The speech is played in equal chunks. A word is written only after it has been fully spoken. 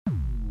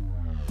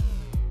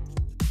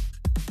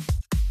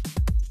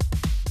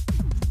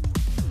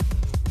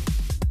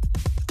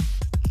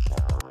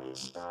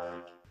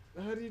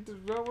How do you?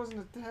 That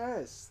wasn't a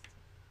test.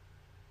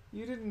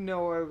 You didn't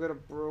know I would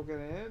have broken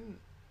in.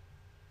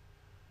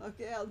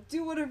 Okay, I'll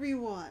do whatever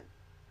you want.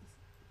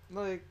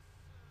 Like,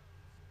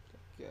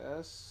 I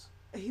guess.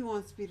 He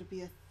wants me to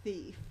be a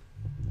thief.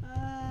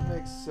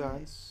 Makes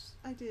sense.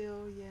 I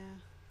do, yeah.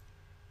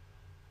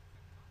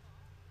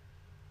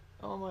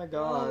 Oh my Oh,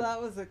 god.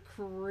 that was a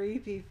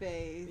creepy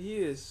face. He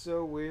is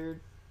so weird.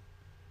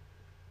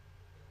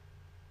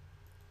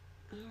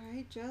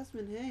 Alright,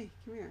 Jasmine, hey,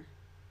 come here.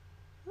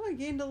 Oh, I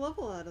gained a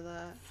level out of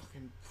that.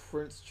 Fucking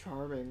Prince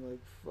Charming, like,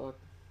 fuck.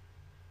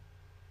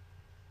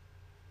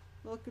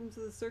 Welcome to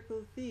the Circle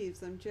of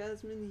Thieves. I'm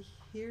Jasmine,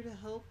 here to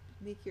help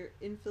make your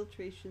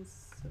infiltration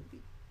so be.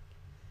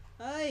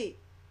 Hi!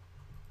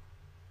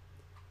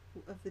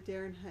 Of the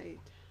Darren Height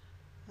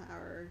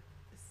Tower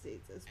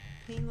Estates as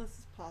painless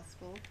as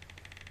possible.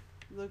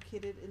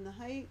 Located in the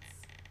Heights.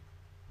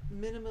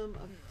 Minimum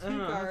of 2 I don't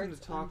know, guards having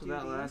to talk on to duty.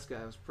 that last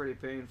guy was pretty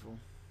painful.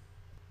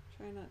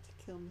 Try not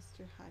to kill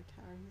Mr.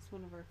 Hightower. He's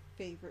one of our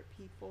favorite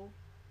people.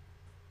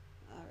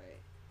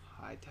 Alright.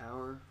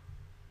 Hightower?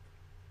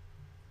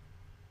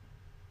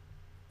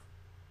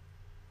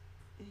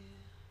 Yeah.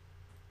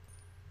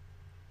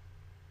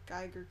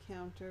 Geiger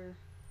counter.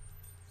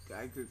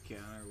 Geiger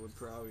counter would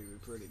probably be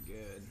pretty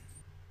good.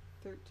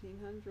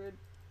 1300.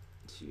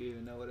 Do you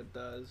even know what it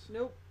does?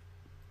 Nope.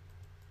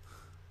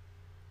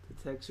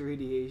 Detects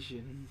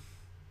radiation.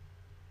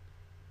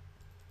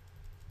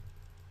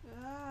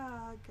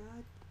 Ah,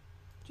 god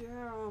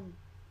damn.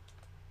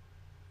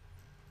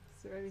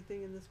 Is there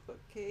anything in this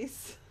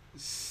bookcase?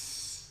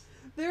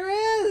 There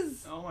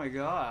is! Oh my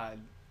god.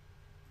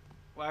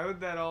 Why would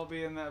that all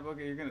be in that book?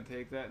 You're gonna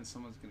take that and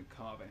someone's gonna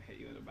come up and hit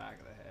you in the back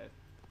of the head.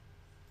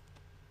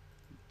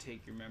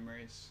 Take your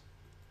memories.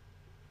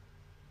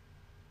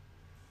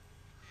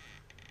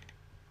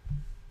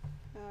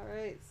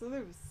 Alright, so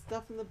there was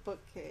stuff in the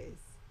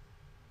bookcase.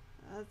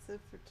 That's it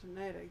for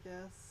tonight, I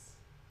guess.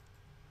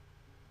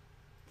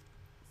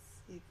 Let's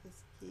see if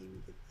this key,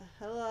 we get the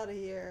hell out of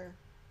here.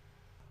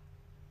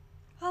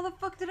 How the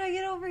fuck did I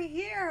get over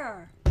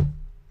here? Did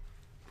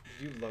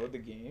you load the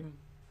game?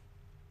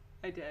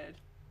 I did.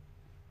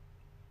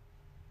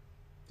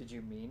 Did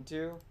you mean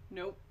to?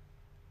 Nope.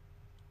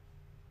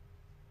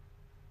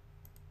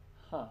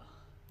 Huh.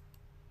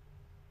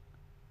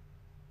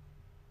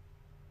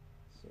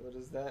 So what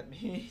does that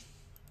mean?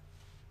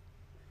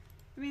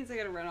 It means I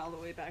gotta run all the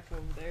way back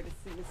over there to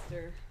see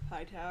Mr.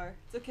 Hightower.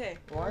 It's okay.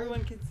 Why?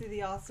 Everyone can see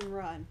the awesome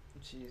run.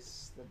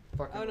 Jeez, the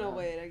fucking. Oh no, run.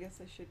 wait. I guess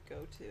I should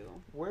go too.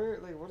 Where,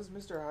 like, what is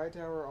Mr.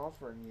 Hightower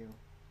offering you?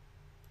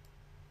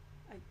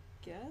 I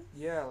guess?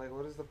 Yeah, like,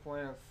 what is the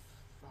point of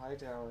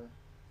Hightower?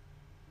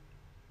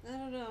 I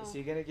don't know. Is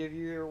he gonna give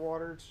you your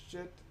water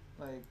shit?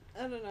 Like,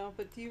 I don't know,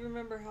 but do you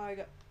remember how I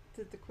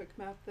did the quick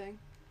map thing?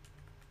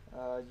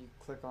 you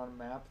click on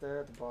map there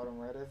at the bottom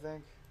right, I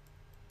think.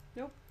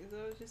 Nope, because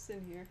I was just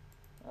in here.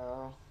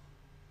 Oh.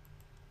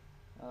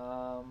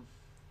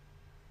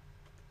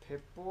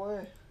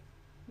 Pip-Boy?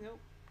 Nope.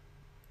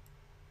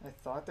 I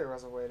thought there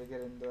was a way to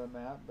get into the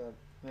map, but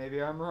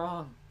maybe I'm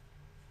wrong.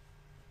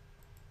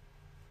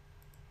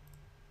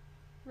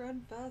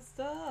 Run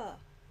faster!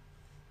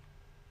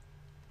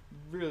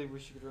 Really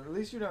wish you could run. At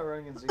least you're not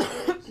running in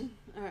zeros.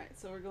 Alright,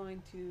 so we're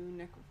going to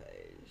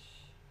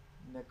Necrophage.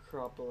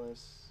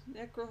 Necropolis.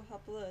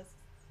 Necropolis.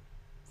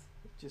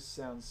 It just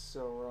sounds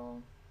so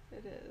wrong.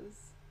 It is.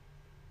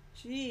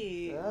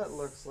 Jeez. That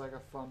looks like a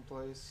fun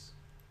place.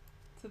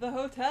 To the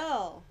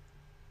hotel!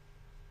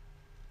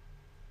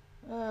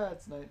 Ah,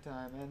 it's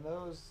nighttime, and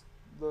those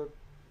look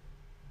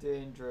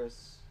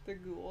dangerous. The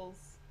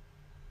ghouls.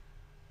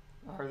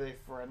 Are they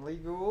friendly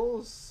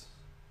ghouls?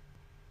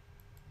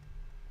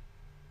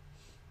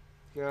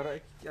 God,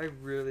 I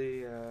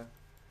really am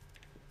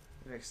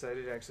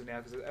excited actually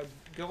now because I'm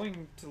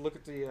going to look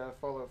at the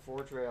Fallout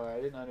 4 trailer. I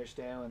didn't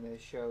understand when they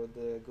showed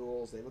the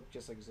ghouls; they look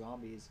just like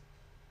zombies.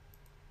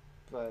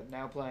 But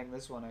now playing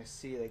this one, I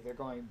see like they're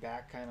going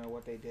back kind of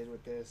what they did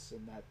with this,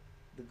 and that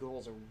the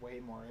ghouls are way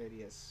more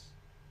hideous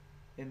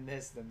in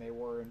this than they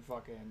were in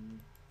fucking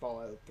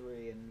Fallout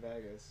 3 in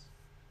Vegas.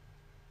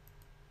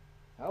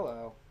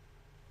 Hello.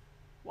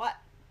 What?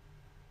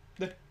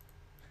 That's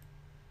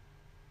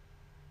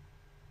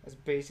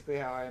basically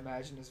how I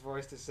imagine his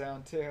voice to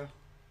sound too.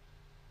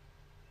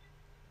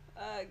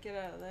 Get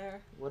out of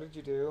there. What did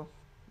you do?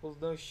 Well,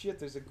 no shit,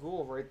 there's a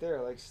ghoul right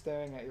there, like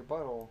staring at your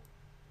butthole.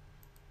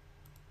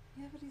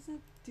 Yeah, but he's not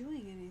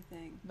doing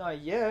anything. Not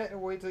yet,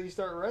 wait till you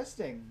start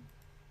resting.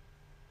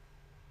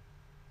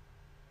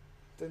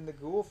 Then the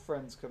ghoul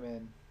friends come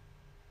in.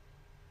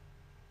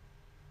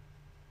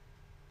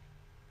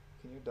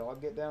 Can your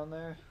dog get down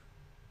there?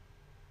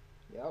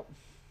 Yep.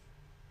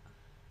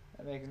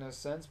 That makes no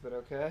sense, but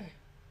okay.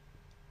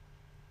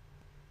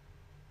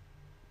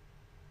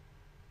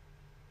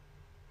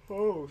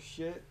 Oh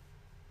shit.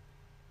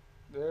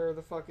 There are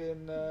the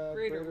fucking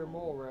greater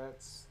mole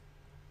rats.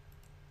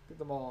 Look at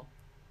them all.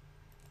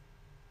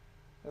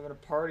 Having a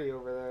party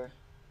over there.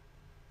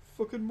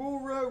 Fucking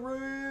mole rat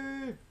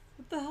rave!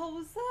 What the hell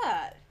was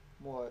that?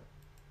 What?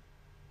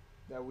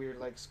 That weird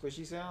like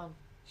squishy sound?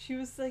 She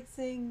was like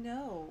saying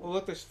no. Oh,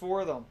 look, there's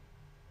 4 of them.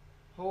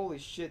 Holy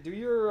shit. Do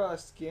your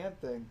scan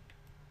thing.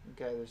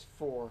 Okay, there's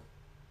 4.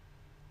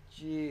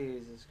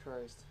 Jesus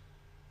Christ.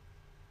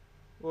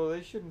 Well,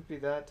 they shouldn't be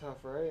that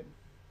tough, right?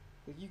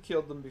 Like, you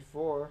killed them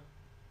before.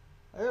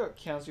 I hope it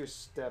counts your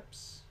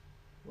steps.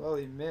 Well,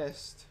 he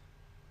missed.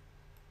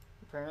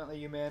 Apparently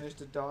you managed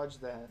to dodge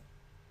that.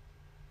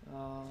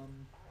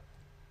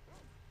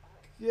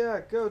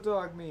 Yeah, go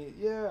dog meat.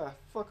 Yeah,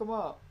 fuck him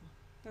up.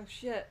 Oh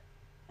shit.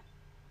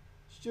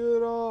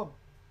 Shoot him.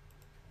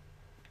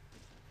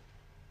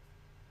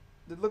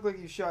 It looked like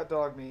you shot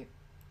dog meat.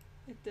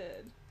 It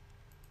did.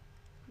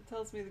 It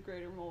tells me the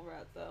greater mole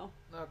rat though.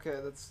 Okay,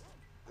 let's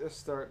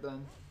start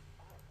then.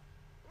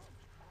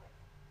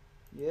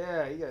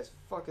 Yeah, you guys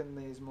fucking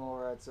these mole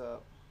rats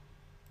up.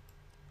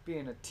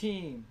 Being a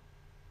team.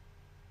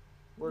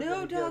 Working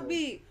No, together. dog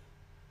meat!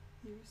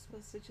 You were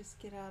supposed to just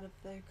get out of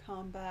their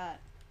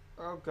combat.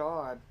 Oh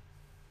god.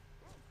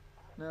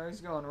 No, he's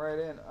going right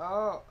in.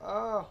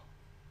 Oh.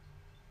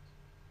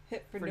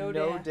 Hit for no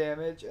no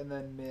damage and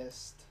then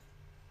missed.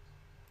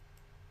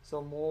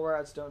 So mole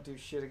rats don't do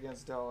shit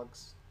against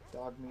dogs.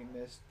 Dog meat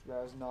missed.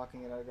 I was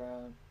knocking it out of the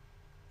ground.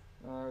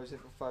 I was hit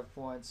for 5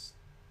 points.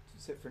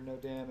 Just hit for no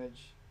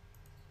damage.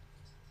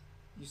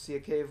 You see a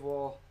cave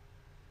wall.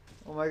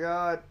 Oh my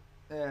god.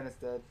 And it's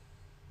dead.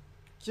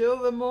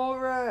 Kill the mole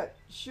rat!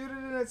 Shoot it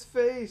in its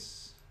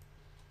face!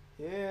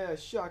 Yeah,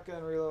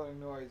 shotgun reloading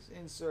noise.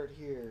 Insert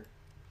here.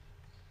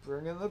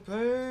 Bring in the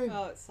pain!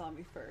 Oh, it saw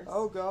me first.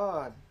 Oh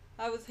god.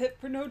 I was hit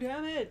for no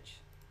damage.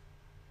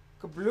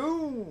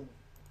 Kabloom!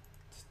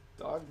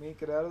 Dog meat,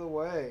 get out of the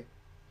way.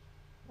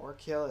 Or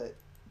kill it.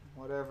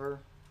 Whatever.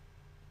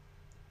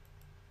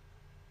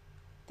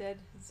 Dead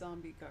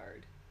zombie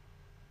guard.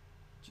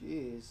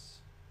 Jeez.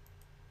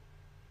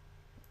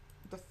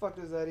 What the fuck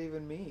does that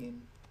even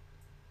mean?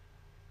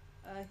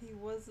 He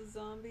was a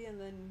zombie and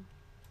then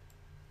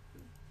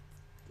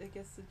I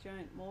guess the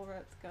giant mole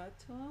rats got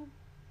to him.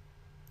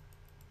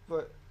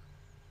 But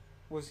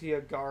was he a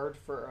guard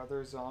for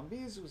other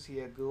zombies? Was he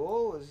a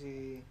ghoul? Was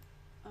he...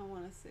 I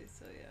want to say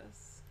so,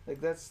 yes.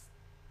 Like, that's...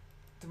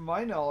 To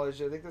my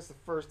knowledge, I think that's the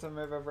first time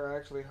I've ever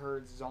actually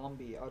heard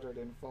zombie uttered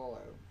in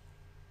Fallout.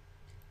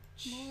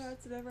 Mole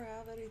rats never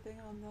have anything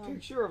on them.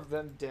 Picture of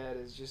them dead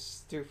is just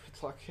stupid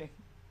looking.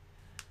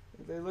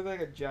 They look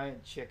like a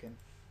giant chicken.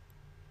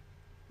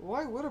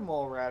 Why would a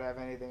mole rat have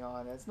anything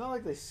on it? It's not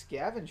like they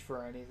scavenge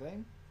for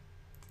anything.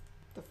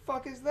 The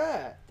fuck is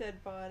that?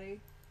 Dead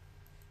body.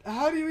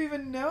 How do you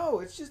even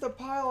know? It's just a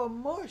pile of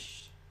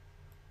mush.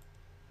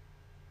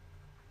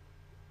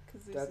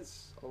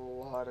 That's a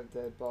lot of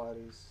dead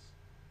bodies.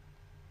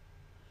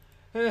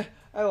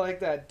 I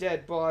like that.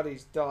 Dead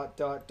bodies, ...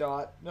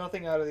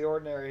 Nothing out of the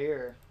ordinary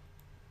here.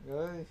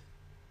 Really?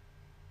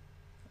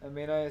 I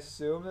mean, I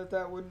assume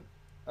that wouldn't...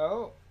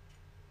 Oh.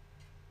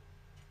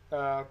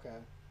 Okay.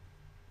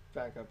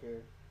 Back up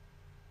here.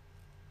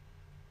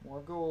 More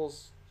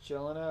ghouls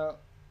chilling out.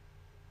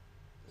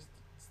 It's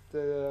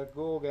the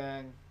ghoul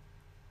gang.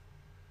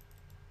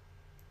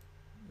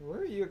 Where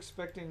are you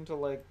expecting to,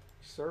 like,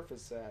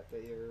 surface at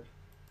that you're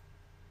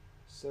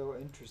so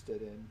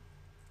interested in?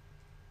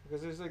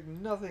 Because there's, like,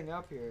 nothing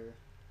up here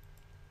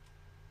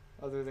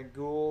other than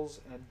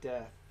ghouls and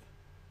death.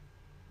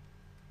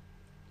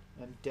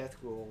 And death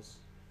ghouls.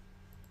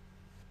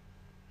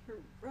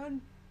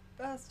 Run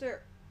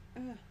faster.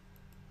 Ugh.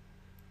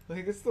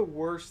 Like, it's the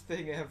worst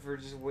thing ever,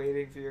 just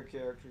waiting for your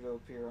character to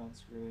appear on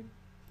screen.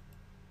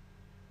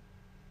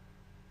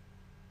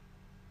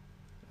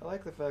 I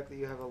like the fact that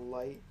you have a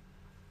light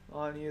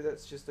on you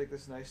that's just like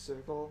this nice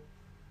circle.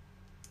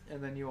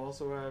 And then you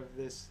also have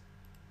this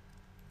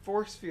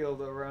force field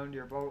around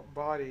your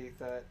body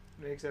that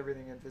makes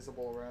everything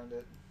invisible around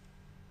it.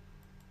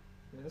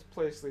 And this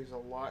place leaves a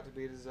lot to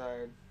be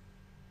desired.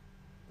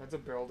 That's a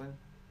building.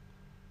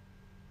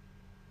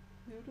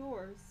 No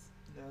doors.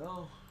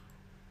 No.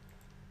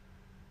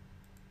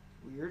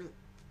 Weird.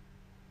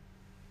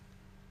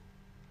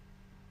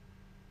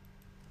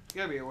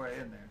 Gotta be a way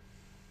in there.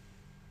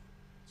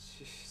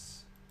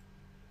 Jeez.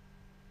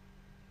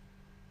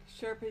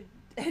 Sharp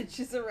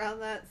edges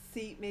around that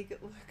seat make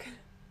it look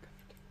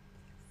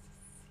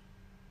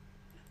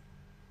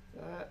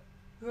That.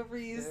 Whoever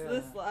used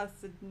this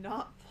last did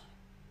not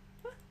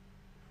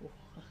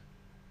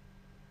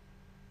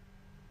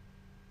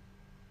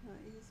not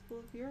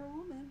usable if you're a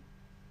woman.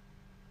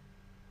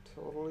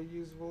 Totally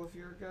usable if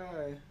you're a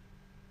guy.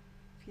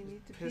 If you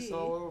need to Piss pee.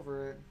 all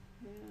over it.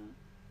 Yeah.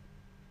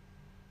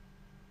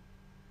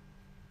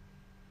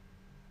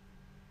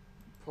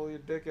 Pull your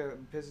dick out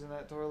and piss in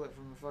that toilet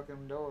from the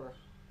fucking door.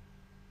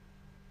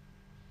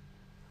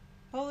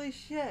 Holy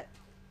shit.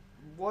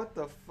 What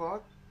the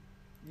fuck?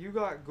 You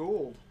got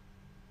gold.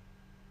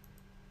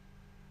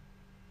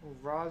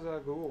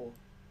 Raza Ghoul.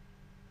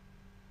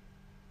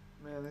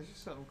 Man, there's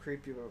just something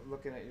creepy about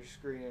looking at your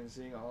screen and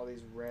seeing all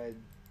these red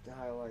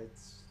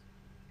highlights.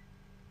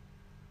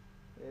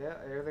 Yeah,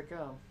 here they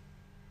come.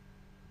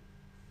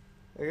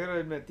 I gotta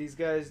admit, these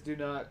guys do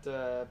not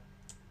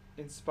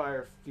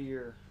inspire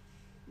fear.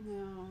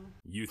 No.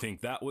 You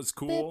think that was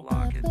cool?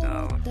 Lock it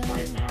down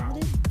right now.